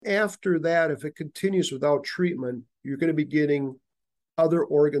after that, if it continues without treatment, you're going to be getting other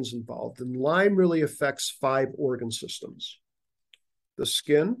organs involved. And Lyme really affects 5 organ systems: the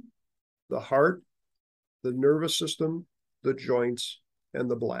skin, the heart, the nervous system, the joints,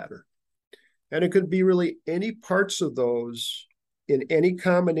 and the bladder. And it could be really any parts of those in any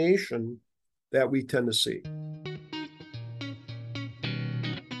combination that we tend to see.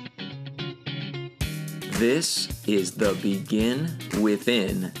 This is the Begin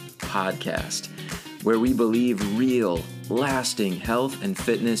Within podcast, where we believe real, lasting health and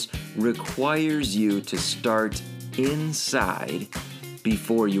fitness requires you to start inside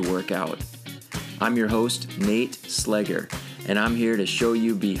before you work out. I'm your host, Nate Slegger, and I'm here to show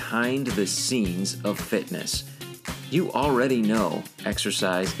you behind the scenes of fitness. You already know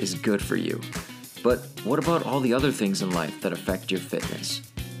exercise is good for you, but what about all the other things in life that affect your fitness?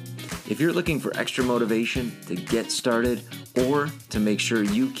 If you're looking for extra motivation to get started or to make sure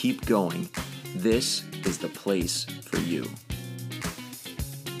you keep going, this is the place for you.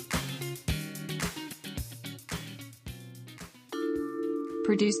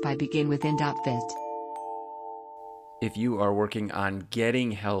 Produced by BeginWithin.fit. If you are working on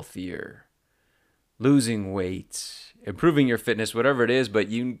getting healthier, losing weight, improving your fitness, whatever it is, but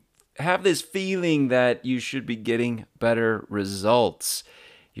you have this feeling that you should be getting better results,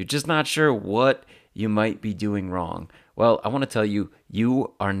 you're just not sure what you might be doing wrong. Well, I want to tell you,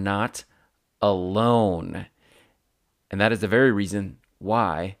 you are not alone. And that is the very reason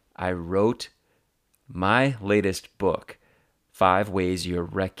why I wrote my latest book, 5 Ways You're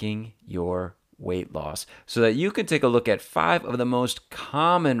Wrecking Your Weight Loss, so that you can take a look at 5 of the most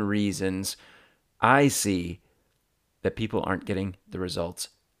common reasons I see that people aren't getting the results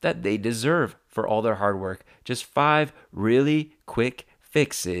that they deserve for all their hard work. Just 5 really quick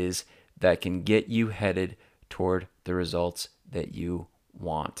fixes that can get you headed toward the results that you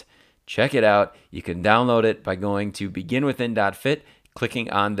want. Check it out. You can download it by going to beginwithin.fit, clicking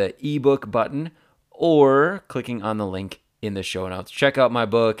on the ebook button, or clicking on the link in the show notes. Check out my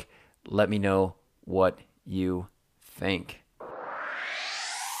book. Let me know what you think.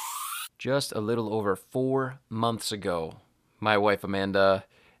 Just a little over 4 months ago, my wife Amanda,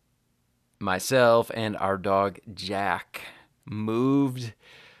 myself, and our dog Jack moved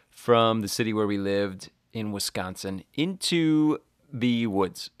from the city where we lived in Wisconsin into the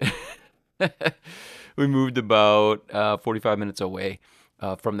woods. We moved about 45 minutes away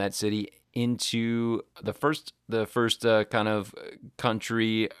from that city into the first kind of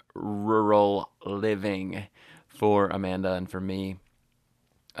country rural living for Amanda and for me.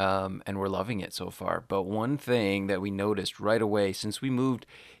 And we're loving it so far. But one thing that we noticed right away since we moved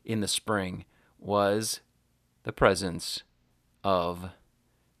in the spring was the presence of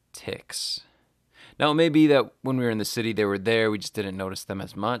ticks. Now, it may be that when we were in the city, they were there. We just didn't notice them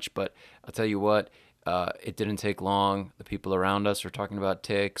as much. But I'll tell you what, it didn't take long. The people around us were talking about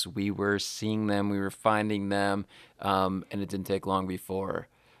ticks. We were seeing them. We were finding them. And it didn't take long before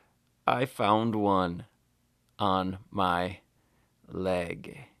I found one on my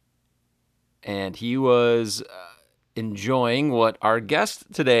leg. And he was enjoying what our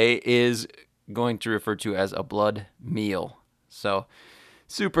guest today is going to refer to as a blood meal. So,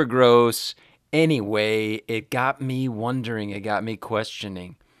 super gross. Anyway, it got me wondering, it got me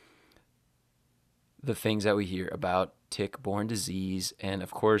questioning the things that we hear about tick-borne disease. And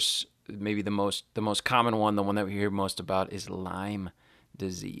of course, maybe the most common one, the one that we hear most about, is Lyme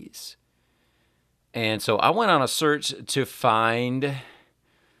disease. And so I went on a search to find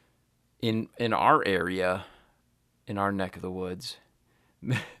in our area, in our neck of the woods,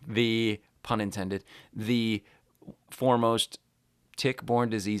 the pun intended, the foremost tick-borne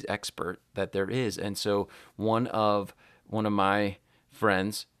disease expert that there is. And so one of my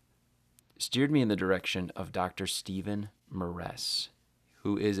friends steered me in the direction of Dr. Stephen Moress,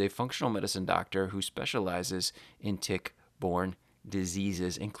 who is a functional medicine doctor who specializes in tick-borne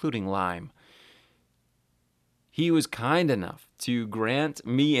diseases, including Lyme. He was kind enough to grant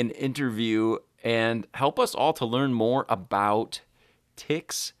me an interview and help us all to learn more about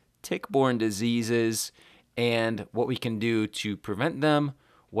ticks, tick-borne diseases, and what we can do to prevent them,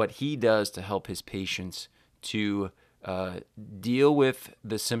 what he does to help his patients to deal with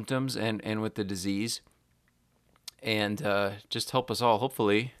the symptoms and with the disease, and just help us all,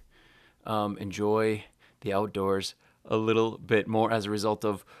 hopefully, enjoy the outdoors a little bit more as a result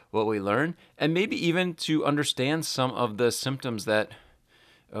of what we learn, and maybe even to understand some of the symptoms that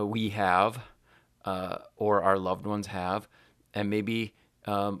we have or our loved ones have, and maybe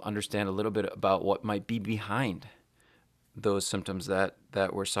understand a little bit about what might be behind those symptoms that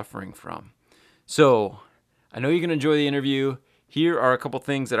we're suffering from. So I know you're going to enjoy the interview. here are a couple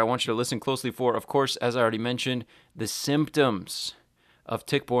things that I want you to listen closely for. Of course, as I already mentioned, the symptoms of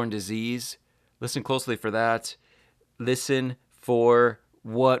tick-borne disease. Listen closely for that. Listen for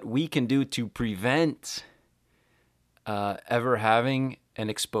what we can do to prevent ever having an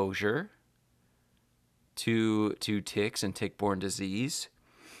exposure to ticks and tick-borne disease.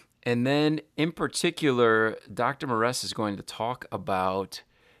 And then, in particular, Dr. Maress is going to talk about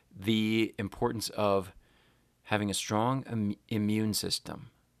the importance of having a strong immune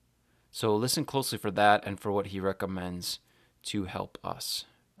system. So listen closely for that and for what he recommends to help us.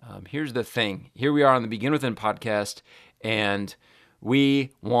 Here's the thing. Here we are on the Begin Within podcast, and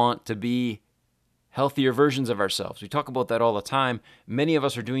we want to be healthier versions of ourselves. We talk about that all the time. Many of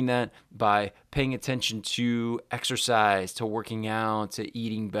us are doing that by paying attention to exercise, to working out, to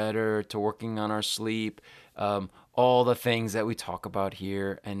eating better, to working on our sleep, all the things that we talk about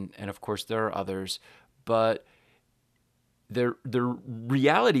here. And of course, there are others. But the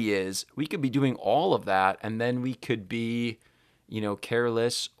reality is we could be doing all of that, and then we could be,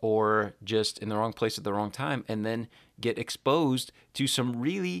 careless or just in the wrong place at the wrong time, and then get exposed to some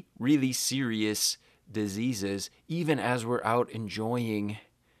really, really serious diseases, even as we're out enjoying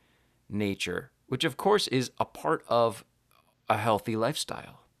nature, which of course is a part of a healthy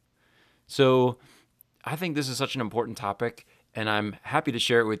lifestyle. So I think this is such an important topic, and I'm happy to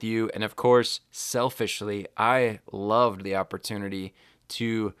share it with you. And of course, selfishly, I loved the opportunity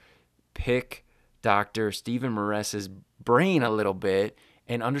to pick Dr. Stephen Maress's brain a little bit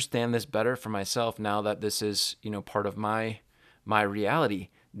and understand this better for myself now that this is, part of my reality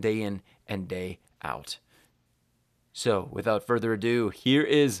day in and day out. So without further ado, here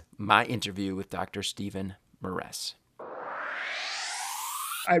is my interview with Dr. Stephen Maress.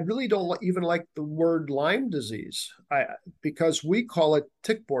 I really don't even like the word Lyme disease because we call it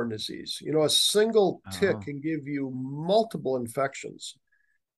tick-borne disease. A single tick can give you multiple infections.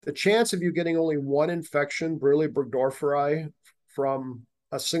 The chance of you getting only one infection, Borrelia burgdorferi, from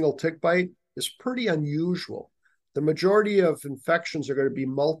a single tick bite is pretty unusual. The majority of infections are going to be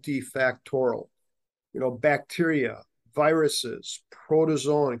multifactorial. Bacteria, viruses,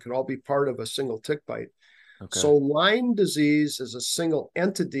 protozoan can all be part of a single tick bite. Okay. So Lyme disease is a single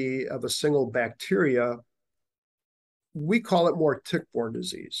entity of a single bacteria. We call it more tick-borne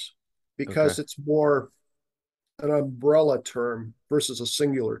disease because it's more an umbrella term versus a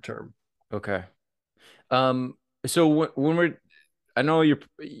singular term. Okay. So when I know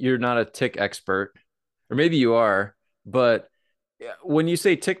you're not a tick expert, or maybe you are, but when you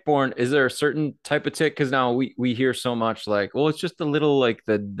say tick-borne, is there a certain type of tick? Because now we hear so much like, well, it's just a little like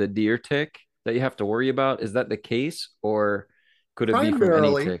the deer tick that you have to worry about. Is that the case, or could it be from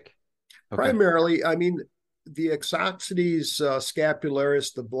any tick? Okay. Primarily, I mean, the Exoxydes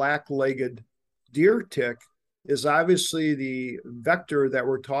scapularis, the black-legged deer tick, is obviously the vector that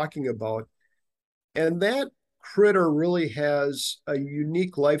we're talking about. And that critter really has a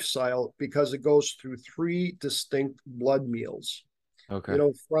unique lifestyle because it goes through 3 distinct blood meals. Okay.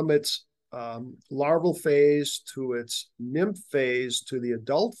 From its larval phase to its nymph phase to the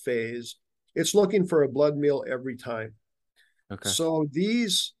adult phase, it's looking for a blood meal every time. Okay. So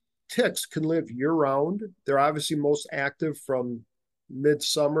these ticks can live year-round. They're obviously most active from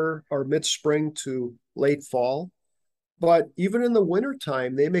midsummer or mid-spring to late fall. But even in the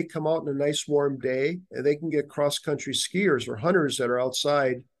wintertime, they may come out in a nice warm day and they can get cross-country skiers or hunters that are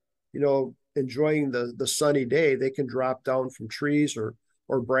outside, enjoying the sunny day. They can drop down from trees or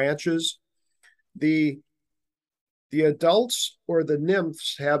branches. The adults or the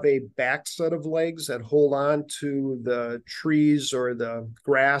nymphs have a back set of legs that hold on to the trees or the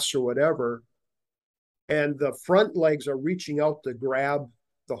grass or whatever. And the front legs are reaching out to grab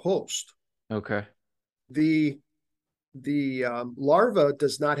the host. Okay. The larva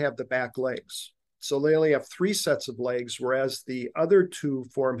does not have the back legs. So they only have 3 sets of legs, whereas the other 2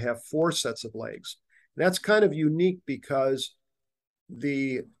 form have 4 sets of legs. And that's kind of unique because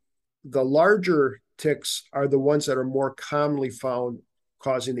the larger ticks are the ones that are more commonly found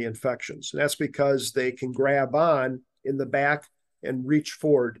causing the infections. And that's because they can grab on in the back and reach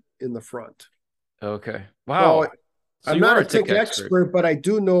forward in the front. Okay. Wow. So I'm not a tick expert, but I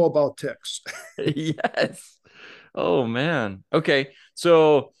do know about ticks. Yes. Oh man. Okay.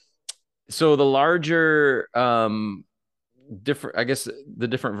 So the larger different, I guess the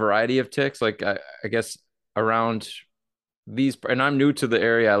different variety of ticks, like I guess around these, and I'm new to the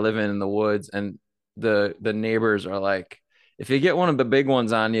area I live in the woods, and the neighbors are like, if you get one of the big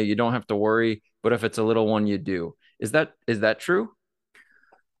ones on you, you don't have to worry, but if it's a little one, you do. Is that true?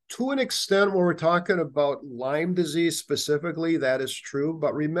 To an extent, when we're talking about Lyme disease specifically, that is true.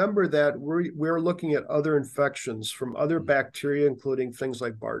 But remember that we're looking at other infections from other bacteria, including things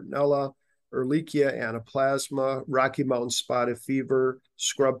like Bartonella, Ehrlichia, Anaplasma, Rocky Mountain spotted fever,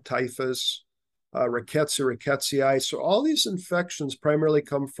 scrub typhus, Rickettsia rickettsii. So all these infections primarily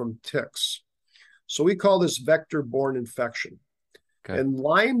come from ticks. So we call this vector-borne infection. Okay. And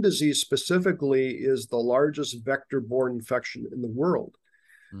Lyme disease specifically is the largest vector-borne infection in the world.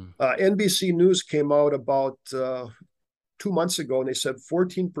 NBC News came out about 2 months ago, and they said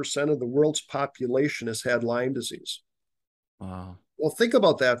 14% of the world's population has had Lyme disease. Wow. Well, think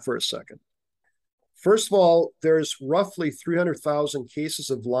about that for a second. First of all, there's roughly 300,000 cases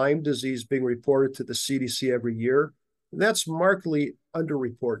of Lyme disease being reported to the CDC every year, and that's markedly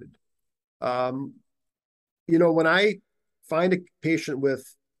underreported. When I find a patient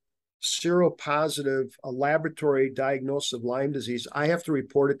with seropositive, a laboratory diagnosis of Lyme disease, I have to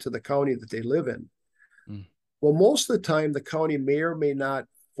report it to the county that they live in. Well, most of the time, the county may or may not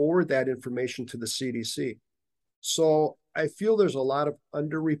forward that information to the CDC. So I feel there's a lot of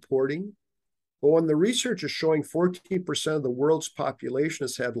underreporting. But when the research is showing 14% of the world's population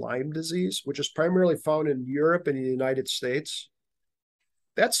has had Lyme disease, which is primarily found in Europe and the United States,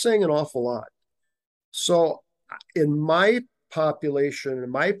 that's saying an awful lot. So in my population, in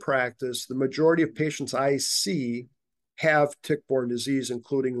my practice, the majority of patients I see have tick-borne disease,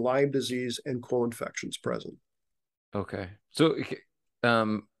 including Lyme disease and co-infections present. Okay. So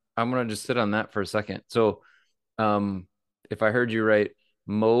I'm going to just sit on that for a second. So if I heard you right,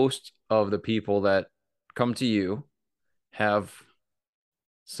 most of the people that come to you have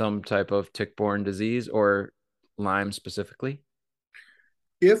some type of tick-borne disease or Lyme specifically?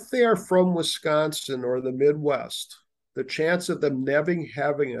 If they are from Wisconsin or the Midwest, the chance of them never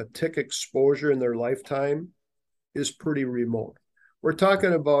having a tick exposure in their lifetime is pretty remote. We're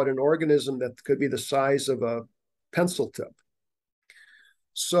talking about an organism that could be the size of a pencil tip.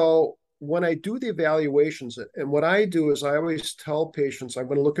 So when I do the evaluations, and what I do is I always tell patients I'm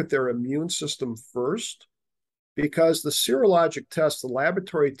going to look at their immune system first, because the serologic tests, the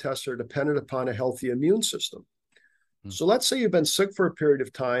laboratory tests, are dependent upon a healthy immune system. So let's say you've been sick for a period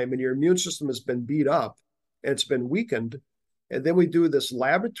of time and your immune system has been beat up and it's been weakened, and then we do this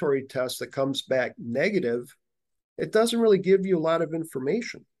laboratory test that comes back negative. It doesn't really give you a lot of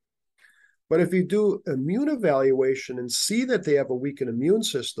information. But if you do immune evaluation and see that they have a weakened immune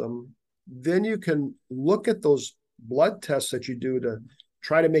system, then you can look at those blood tests that you do to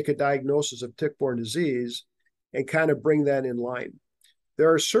try to make a diagnosis of tick-borne disease and kind of bring that in line.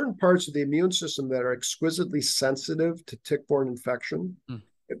 There are certain parts of the immune system that are exquisitely sensitive to tick-borne infection.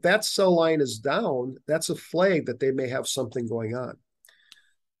 If that cell line is down, that's a flag that they may have something going on.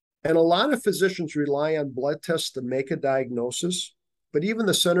 And a lot of physicians rely on blood tests to make a diagnosis, but even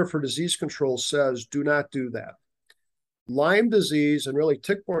the Center for Disease Control says do not do that. Lyme disease, and really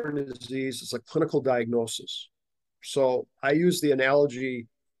tick-borne disease, is a clinical diagnosis. So I use the analogy,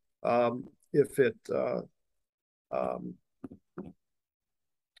 if it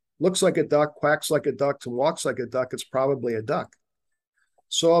looks like a duck, quacks like a duck, and walks like a duck, it's probably a duck.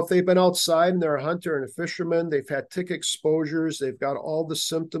 So if they've been outside and they're a hunter and a fisherman, they've had tick exposures, they've got all the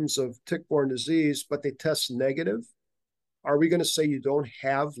symptoms of tick-borne disease, but they test negative, are we going to say you don't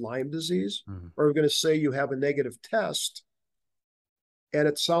have Lyme disease? Or are we going to say you have a negative test and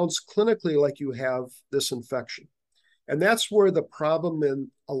it sounds clinically like you have this infection? And that's where the problem in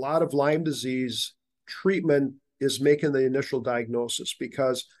a lot of Lyme disease treatment is making the initial diagnosis,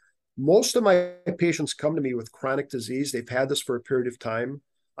 because most of my patients come to me with chronic disease. They've had this for a period of time.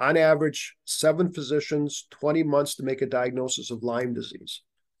 On average, 7 physicians, 20 months to make a diagnosis of Lyme disease.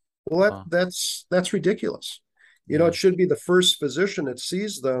 Well, that's ridiculous. It should be the first physician that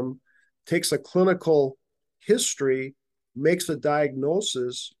sees them, takes a clinical history, makes a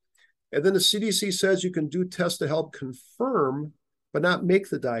diagnosis, and then the CDC says you can do tests to help confirm, but not make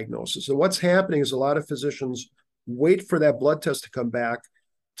the diagnosis. And what's happening is a lot of physicians wait for that blood test to come back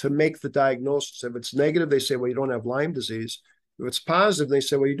to make the diagnosis. If it's negative, they say, well, you don't have Lyme disease. If it's positive, they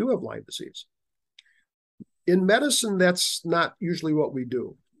say, well, you do have Lyme disease. In medicine, that's not usually what we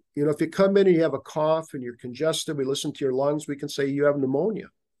do. If you come in and you have a cough and you're congested, we listen to your lungs, we can say you have pneumonia.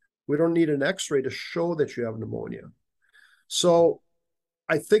 We don't need an x-ray to show that you have pneumonia. So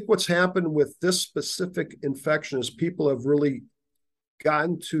I think what's happened with this specific infection is people have really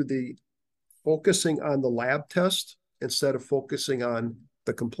gotten to the focusing on the lab test instead of focusing on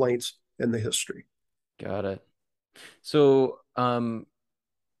the complaints and the history. Got it. So I'm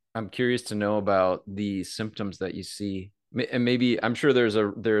curious to know about the symptoms that you see. And maybe I'm sure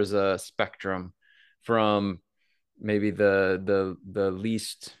there's a spectrum from maybe the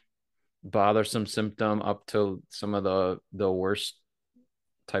least bothersome symptom up to some of the worst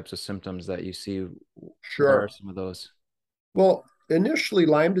types of symptoms that you see? What are Sure. some of those? Well, initially,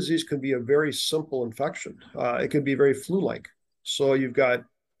 Lyme disease can be a very simple infection. It can be very flu-like. So you've got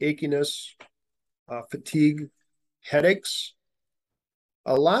achiness, fatigue, headaches.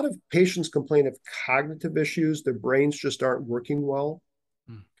 A lot of patients complain of cognitive issues. Their brains just aren't working well.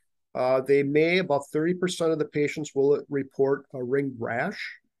 Hmm. About 30% of the patients will report a ring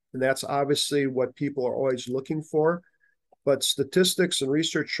rash. And that's obviously what people are always looking for. But statistics and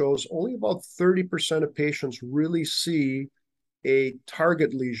research shows only about 30% of patients really see a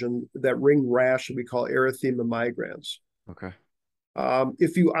target lesion, that ring rash that we call erythema migrans. Okay.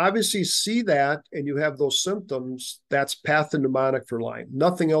 If you obviously see that and you have those symptoms, that's pathognomonic for Lyme.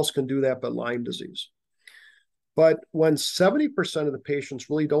 Nothing else can do that but Lyme disease. But when 70% of the patients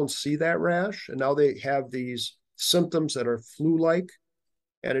really don't see that rash, and now they have these symptoms that are flu-like,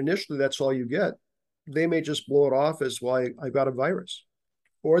 and initially that's all you get, they may just blow it off as, well, I got a virus.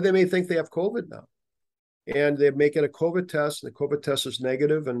 Or they may think they have COVID now. And they make it a COVID test, and the COVID test is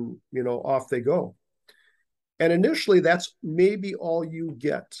negative, and off they go. And initially, that's maybe all you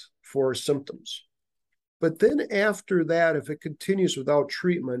get for symptoms. But then after that, if it continues without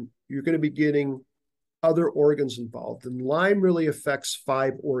treatment, you're going to be getting other organs involved. And Lyme really affects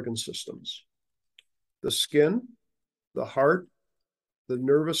 5 organ systems: the skin, the heart, the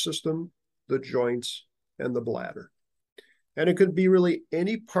nervous system, the joints, and the bladder. And it could be really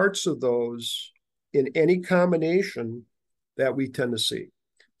any parts of those in any combination that we tend to see.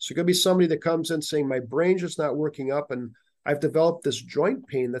 So it could be somebody that comes in saying, my brain's just not working up, and I've developed this joint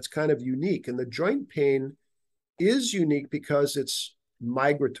pain that's kind of unique. And the joint pain is unique because it's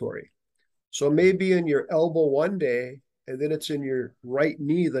migratory. So it may be in your elbow one day, and then it's in your right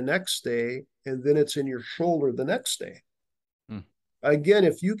knee the next day, and then it's in your shoulder the next day. Hmm. Again,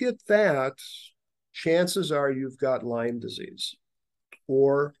 if you get that, chances are you've got Lyme disease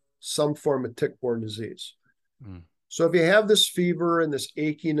or some form of tick-borne disease. Hmm. So if you have this fever and this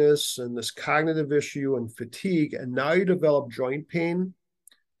achiness and this cognitive issue and fatigue, and now you develop joint pain,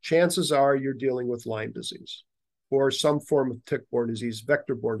 chances are you're dealing with Lyme disease or some form of tick-borne disease,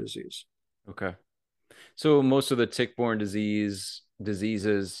 vector-borne disease. Okay. So most of the tick-borne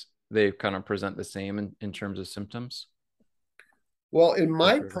diseases, they kind of present the same in terms of symptoms. Well, in Is that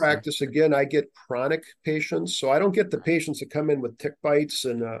my fair to say? practice, again, I get chronic patients. So I don't get the patients that come in with tick bites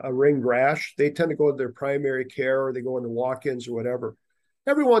and a ring rash. They tend to go to their primary care, or they go into walk-ins or whatever.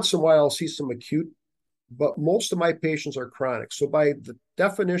 Every once in a while, I'll see some acute, but most of my patients are chronic. So by the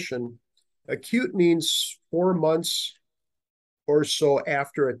definition, acute means 4 months or so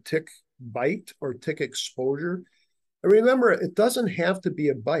after a tick bite or tick exposure. And remember, it doesn't have to be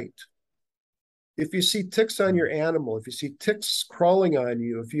a bite. If you see ticks on your animal, if you see ticks crawling on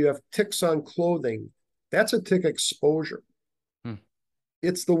you, if you have ticks on clothing, that's a tick exposure. Hmm.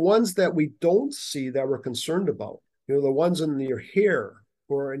 It's the ones that we don't see that we're concerned about. The ones in your hair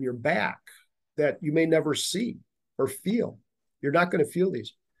or in your back that you may never see or feel. You're not going to feel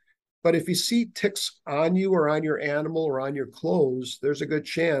these. But if you see ticks on you or on your animal or on your clothes, there's a good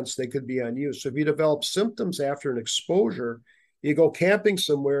chance they could be on you. So if you develop symptoms after an exposure, you go camping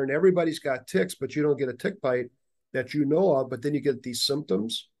somewhere and everybody's got ticks, but you don't get a tick bite that you know of, but then you get these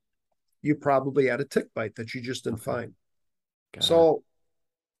symptoms, you probably had a tick bite that you just didn't Okay. find. Got it. So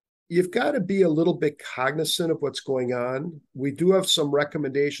you've got to be a little bit cognizant of what's going on. We do have some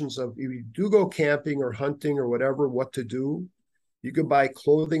recommendations of, if you do go camping or hunting or whatever, what to do. You can buy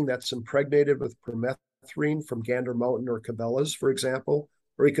clothing that's impregnated with permethrin from Gander Mountain or Cabela's, for example,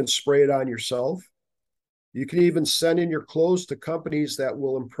 or you can spray it on yourself. You can even send in your clothes to companies that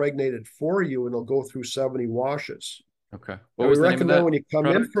will impregnate it for you, and it'll go through 70 washes. Okay. What And we was the name of recommend that when you come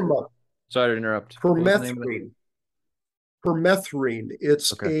in product? from a Sorry to interrupt. What was the name of that? permethrin, permethrin,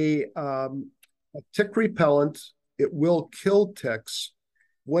 it's Okay. a tick repellent. It will kill ticks.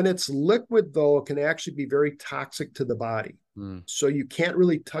 When it's liquid, though, it can actually be very toxic to the body. Hmm. So you can't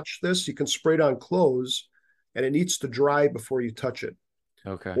really touch this. You can spray it on clothes, and it needs to dry before you touch it.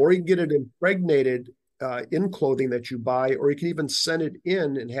 Okay. Or you can get it impregnated in clothing that you buy, or you can even send it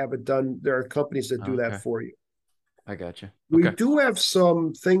in and have it done. There are companies that do that Okay. for you. I got you. We Okay. do have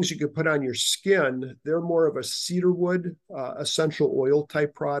some things you can put on your skin. They're more of a cedarwood essential oil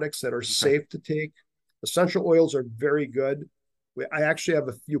type products that are Okay. safe to take. Essential oils are very good. I actually have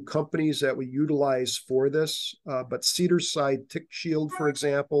a few companies that we utilize for this, but Cedarside Tick Shield, for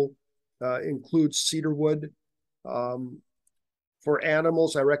example, includes cedarwood. For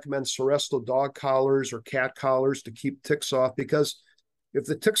animals, I recommend Seresto dog collars or cat collars to keep ticks off, because if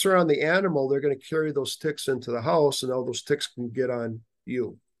the ticks are on the animal, they're going to carry those ticks into the house, and all those ticks can get on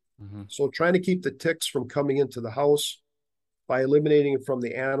you. Mm-hmm. So trying to keep the ticks from coming into the house by eliminating it from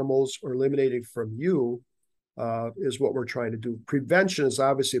the animals or eliminating it from you is what we're trying to do. Prevention is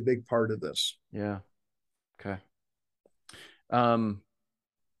obviously a big part of this. Yeah. Okay. Um,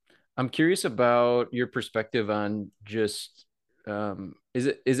 I'm curious about your perspective on just is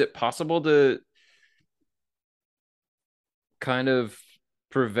it possible to kind of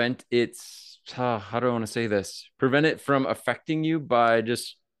prevent its how do I want to say this? Prevent it from affecting you by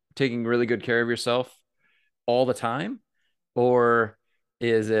just taking really good care of yourself all the time? Or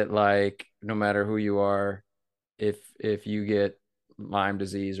is it like no matter who you are, if you get Lyme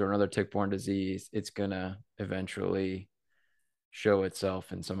disease or another tick-borne disease, it's gonna eventually show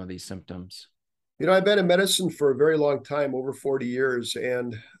itself in some of these symptoms? I've been in medicine for a very long time, over 40 years,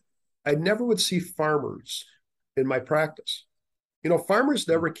 and I never would see farmers in my practice. Farmers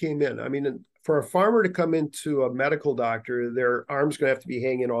never came in. I mean, for a farmer to come into a medical doctor, their arm's going to have to be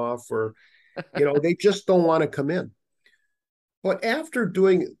hanging off, or, they just don't want to come in. But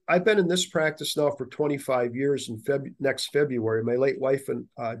I've been in this practice now for 25 years. In next February, my late wife and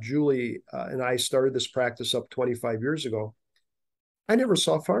Julie and I started this practice up 25 years ago. I never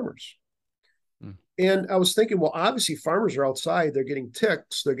saw farmers. Hmm. And I was thinking, well, obviously farmers are outside, they're getting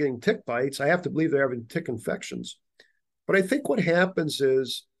ticks, they're getting tick bites. I have to believe they're having tick infections. But I think what happens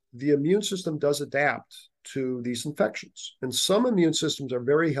is the immune system does adapt to these infections. And some immune systems are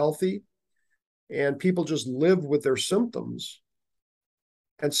very healthy and people just live with their symptoms.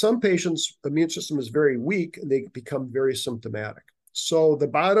 And some patients' immune system is very weak and they become very symptomatic. So the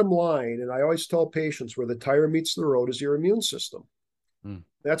bottom line, and I always tell patients where the tire meets the road, is your immune system. Hmm.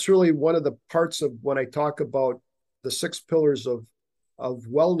 That's really one of the parts of when I talk about the 6 pillars of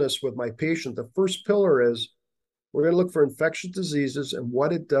wellness with my patient. The first pillar is we're going to look for infectious diseases and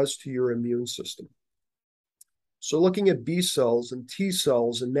what it does to your immune system. So looking at B cells and T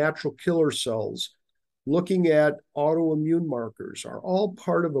cells and natural killer cells, looking at autoimmune markers are all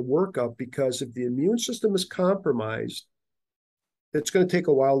part of a workup, because if the immune system is compromised, it's going to take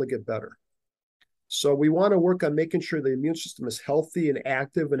a while to get better. So we want to work on making sure the immune system is healthy and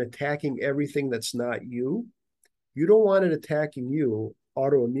active and attacking everything that's not you. You don't want it attacking you,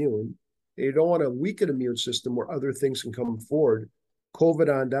 autoimmune. You don't want a weakened immune system where other things can come forward,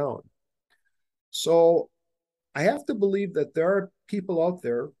 COVID on down. So I have to believe that there are people out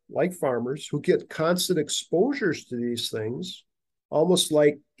there, like farmers, who get constant exposures to these things, almost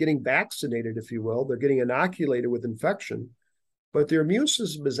like getting vaccinated, if you will. They're getting inoculated with infection, but their immune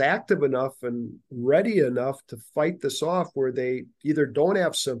system is active enough and ready enough to fight this off, where they either don't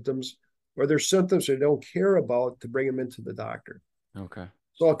have symptoms or their symptoms they don't care about, to bring them into the doctor. Okay.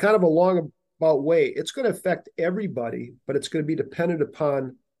 So kind of a long about way, it's going to affect everybody, but it's going to be dependent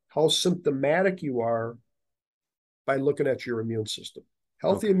upon how symptomatic you are by looking at your immune system.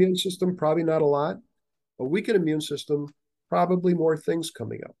 Healthy Okay. immune system, probably not a lot. A weakened immune system, probably more things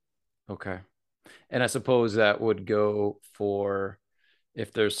coming up. Okay. And I suppose that would go for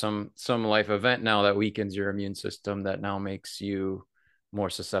if there's some life event now that weakens your immune system that now makes you more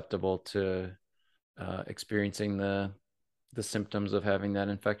susceptible to experiencing the symptoms of having that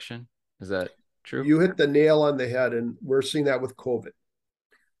infection. Is that true? You hit the nail on the head, and we're seeing that with COVID.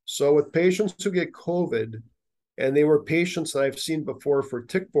 So with patients who get COVID, and they were patients that I've seen before for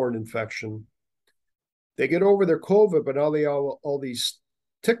tick-borne infection, they get over their COVID, but now they all these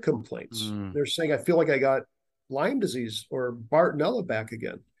tick complaints. Mm. They're saying, I feel like I got Lyme disease or Bartonella back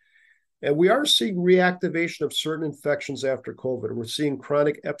again. And we are seeing reactivation of certain infections after COVID. We're seeing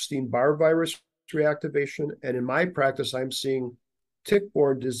chronic Epstein-Barr virus reactivation. And in my practice, I'm seeing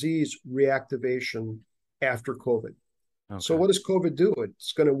tick-borne disease reactivation after COVID. Okay. So what does COVID do?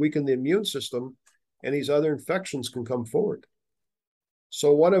 It's going to weaken the immune system, and these other infections can come forward.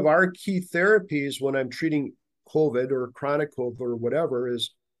 So one of our key therapies when I'm treating COVID or chronic COVID or whatever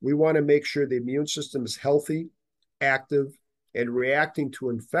is we want to make sure the immune system is healthy, active, and reacting to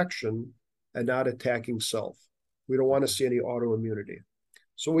infection and not attacking self. We don't want to see any autoimmunity.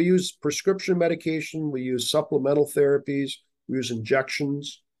 So we use prescription medication, we use supplemental therapies, we use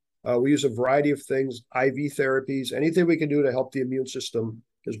injections, we use a variety of things, IV therapies, anything we can do to help the immune system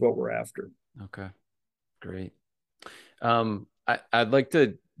is what we're after. Okay, great. I'd like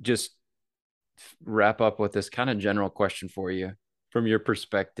to just wrap up with this kind of general question for you from your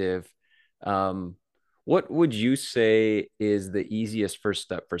perspective. What would you say is the easiest first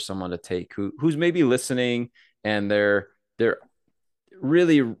step for someone to take who's maybe listening and they're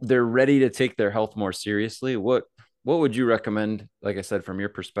ready to take their health more seriously? What would you recommend, like I said, from your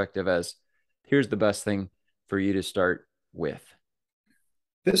perspective, as here's the best thing for you to start with?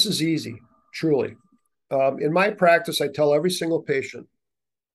 This is easy, truly. In my practice, I tell every single patient,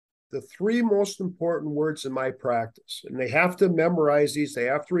 the three most important words in my practice, and they have to memorize these, they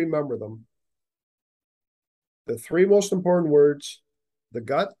have to remember them. The three most important words: the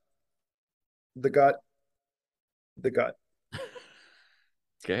gut, the gut, the gut.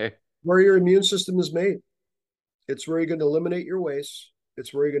 Okay. Where your immune system is made. It's where you're going to eliminate your waste.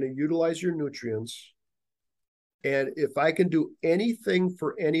 It's where you're going to utilize your nutrients. And if I can do anything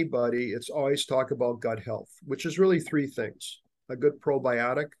for anybody, it's always talk about gut health, which is really three things: a good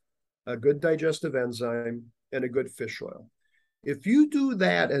probiotic, a good digestive enzyme, and a good fish oil. If you do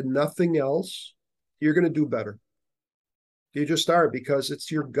that and nothing else, you're going to do better. You just are, because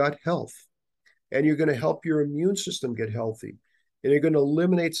it's your gut health. And you're going to help your immune system get healthy. And you're going to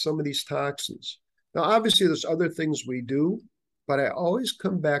eliminate some of these toxins. Now, obviously, there's other things we do, but I always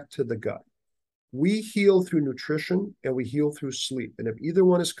come back to the gut. We heal through nutrition and we heal through sleep. And if either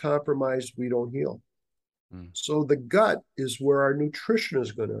one is compromised, we don't heal. So the gut is where our nutrition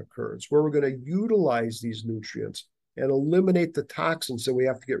is going to occur. It's where we're going to utilize these nutrients and eliminate the toxins that we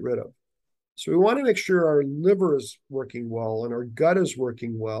have to get rid of. So we want to make sure our liver is working well and our gut is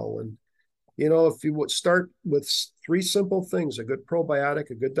working well. And, you know, if you would start with three simple things: a good probiotic,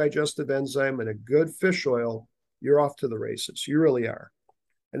 a good digestive enzyme, and a good fish oil, you're off to the races. You really are.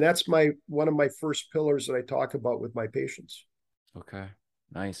 And that's one of my first pillars that I talk about with my patients. Okay,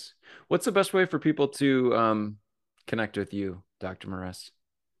 nice. What's the best way for people to connect with you, Dr. Moress?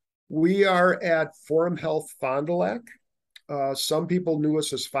 We are at Forum Health Fond du Lac. Some people knew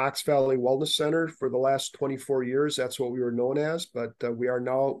us as Fox Valley Wellness Center for the last 24 years. That's what we were known as. But we are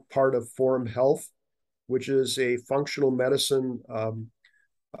now part of Forum Health, which is a functional medicine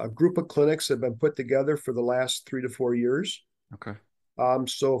a group of clinics that have been put together for the last 3 to 4 years. Okay.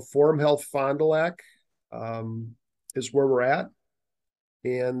 So Forum Health Fond du Lac is where we're at.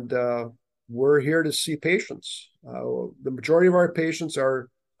 And we're here to see patients. The majority of our patients are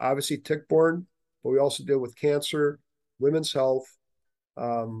obviously tick-borne, but we also deal with cancer, women's health,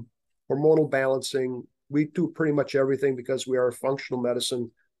 hormonal balancing. We do pretty much everything because we are functional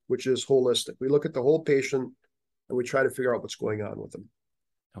medicine, which is holistic. We look at the whole patient and we try to figure out what's going on with them.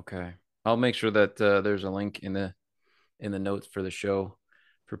 Okay. I'll make sure that there's a link in the notes for the show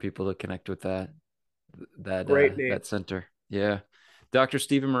for people to connect with that center. Yeah. Dr.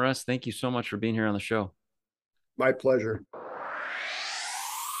 Stephen Moress, thank you so much for being here on the show. My pleasure.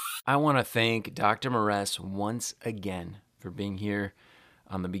 I want to thank Dr. Moress once again for being here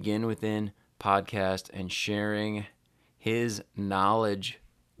on the Begin Within podcast and sharing his knowledge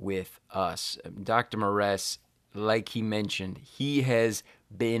with us. Dr. Moress, like he mentioned, he has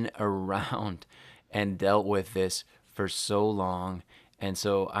been around and dealt with this for so long. And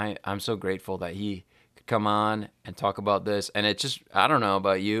so I'm so grateful that he could come on and talk about this. And it just, I don't know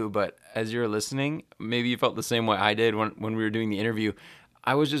about you, but as you're listening, maybe you felt the same way I did when we were doing the interview.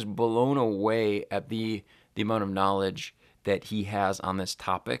 I was just blown away at the amount of knowledge that he has on this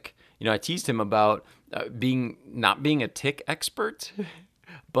topic. You know, I teased him about not being a tick expert,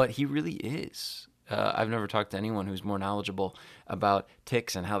 but he really is. I've never talked to anyone who's more knowledgeable about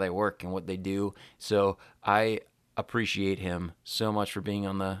ticks and how they work and what they do. So I appreciate him so much for being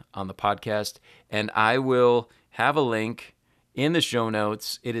on the podcast. And I will have a link in the show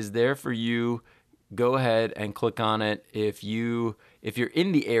notes. It is there for you. Go ahead and click on it if you're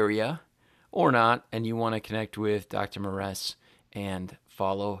in the area or not, and you want to connect with Dr. Moress and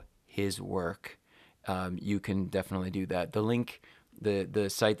follow his work. You can definitely do that. The link, the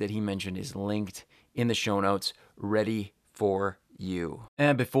site that he mentioned, is linked in the show notes, ready for you.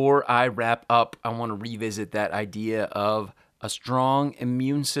 And before I wrap up, I want to revisit that idea of a strong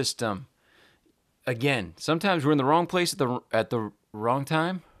immune system. Again, sometimes we're in the wrong place at the wrong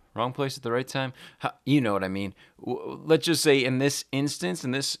time. Wrong place at the right time. You know what I mean. Let's just say in this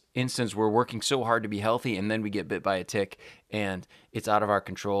instance, we're working so hard to be healthy, and then we get bit by a tick, and it's out of our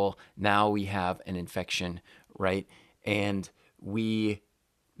control. Now we have an infection, right? And we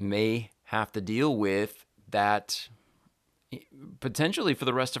may have to deal with that potentially for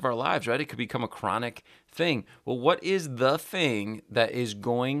the rest of our lives, right? It could become a chronic thing. Well, what is the thing that is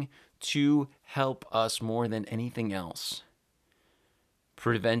going to help us more than anything else?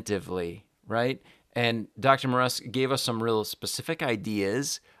 Preventively, right? And Dr. Moress gave us some real specific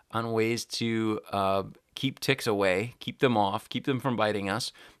ideas on ways to keep ticks away, keep them off, keep them from biting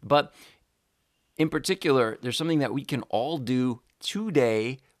us. But in particular, there's something that we can all do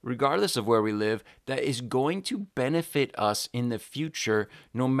today, regardless of where we live, that is going to benefit us in the future,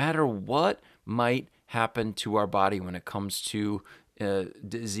 no matter what might happen to our body when it comes to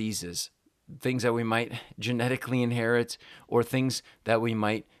diseases. Things that we might genetically inherit or things that we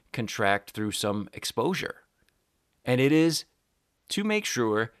might contract through some exposure. And it is to make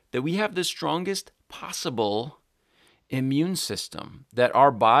sure that we have the strongest possible immune system, that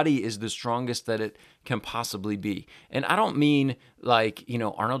our body is the strongest that it can possibly be. And I don't mean like,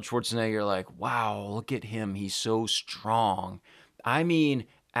 Arnold Schwarzenegger, like, wow, look at him, he's so strong. I mean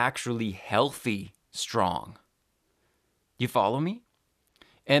actually healthy strong. You follow me?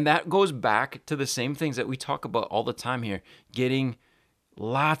 And that goes back to the same things that we talk about all the time here, getting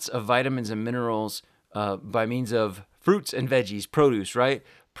lots of vitamins and minerals by means of fruits and veggies, produce, right?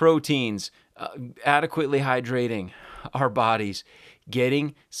 Proteins, adequately hydrating our bodies,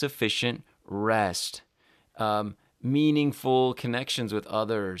 getting sufficient rest, meaningful connections with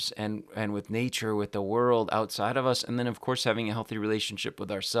others and with nature, with the world outside of us. And then, of course, having a healthy relationship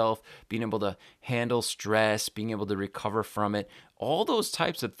with ourselves, being able to handle stress, being able to recover from it. All those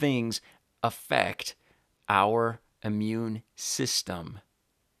types of things affect our immune system.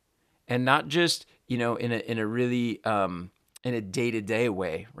 And not just, in a really in a day-to-day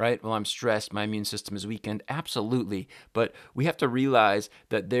way, right? Well, I'm stressed, my immune system is weakened. Absolutely. But we have to realize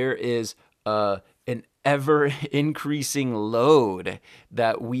that there is an ever-increasing load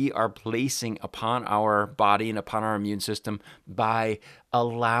that we are placing upon our body and upon our immune system by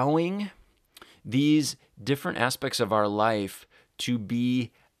allowing these different aspects of our life to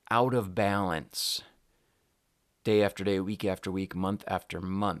be out of balance. Day after day, week after week, month after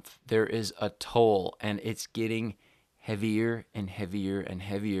month. There is a toll, and it's getting heavier and heavier and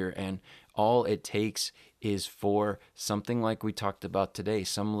heavier. And all it takes is for something like we talked about today,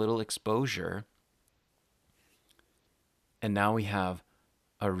 some little exposure. And now we have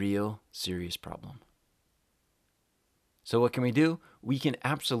a real serious problem. So what can we do? We can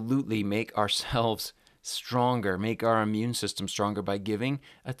absolutely make ourselves stronger, make our immune system stronger by giving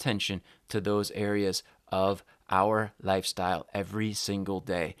attention to those areas of our lifestyle every single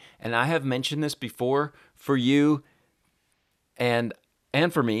day. And I have mentioned this before for you and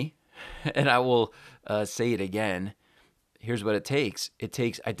for me, and I will say it again. Here's what it takes. It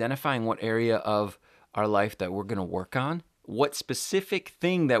takes identifying what area of our life that we're going to work on, what specific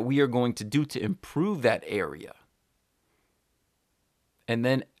thing that we are going to do to improve that area, and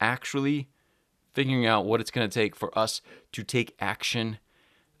then actually figuring out what it's going to take for us to take action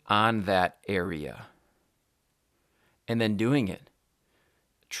on that area, and then doing it.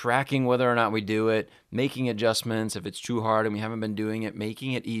 Tracking whether or not we do it, making adjustments if it's too hard and we haven't been doing it,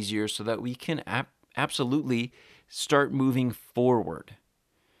 making it easier so that we can absolutely start moving forward.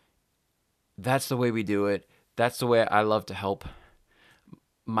 That's the way we do it. That's the way I love to help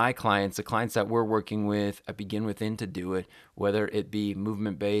my clients, the clients that we're working with at Begin Within, to do it, whether it be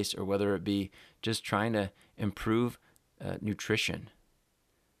movement-based or whether it be just trying to improve nutrition.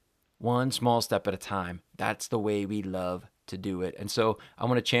 One small step at a time. That's the way we love to do it. And so I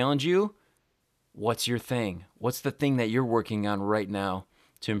want to challenge you. What's your thing? What's the thing that you're working on right now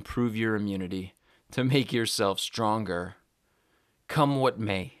to improve your immunity, to make yourself stronger, come what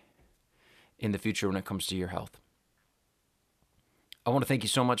may, in the future when it comes to your health? I want to thank you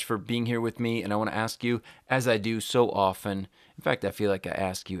so much for being here with me, and I want to ask you, as I do so often, in fact, I feel like I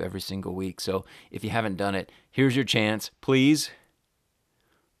ask you every single week, so if you haven't done it, here's your chance. Please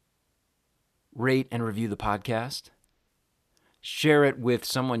rate and review the podcast. Share it with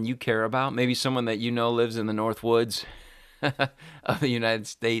someone you care about, maybe someone that you know lives in the North Woods of the United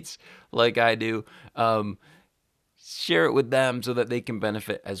States like I do. Share it with them so that they can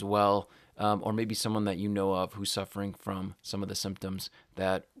benefit as well. Or maybe someone that you know of who's suffering from some of the symptoms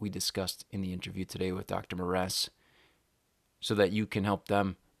that we discussed in the interview today with Dr. Maress, so that you can help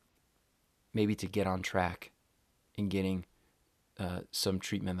them maybe to get on track in getting some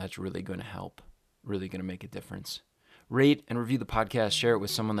treatment that's really going to help, really going to make a difference. Rate and review the podcast. Share it with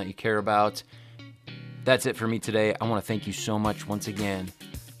someone that you care about. That's it for me today. I want to thank you so much once again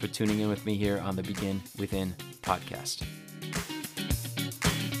for tuning in with me here on the Begin Within podcast.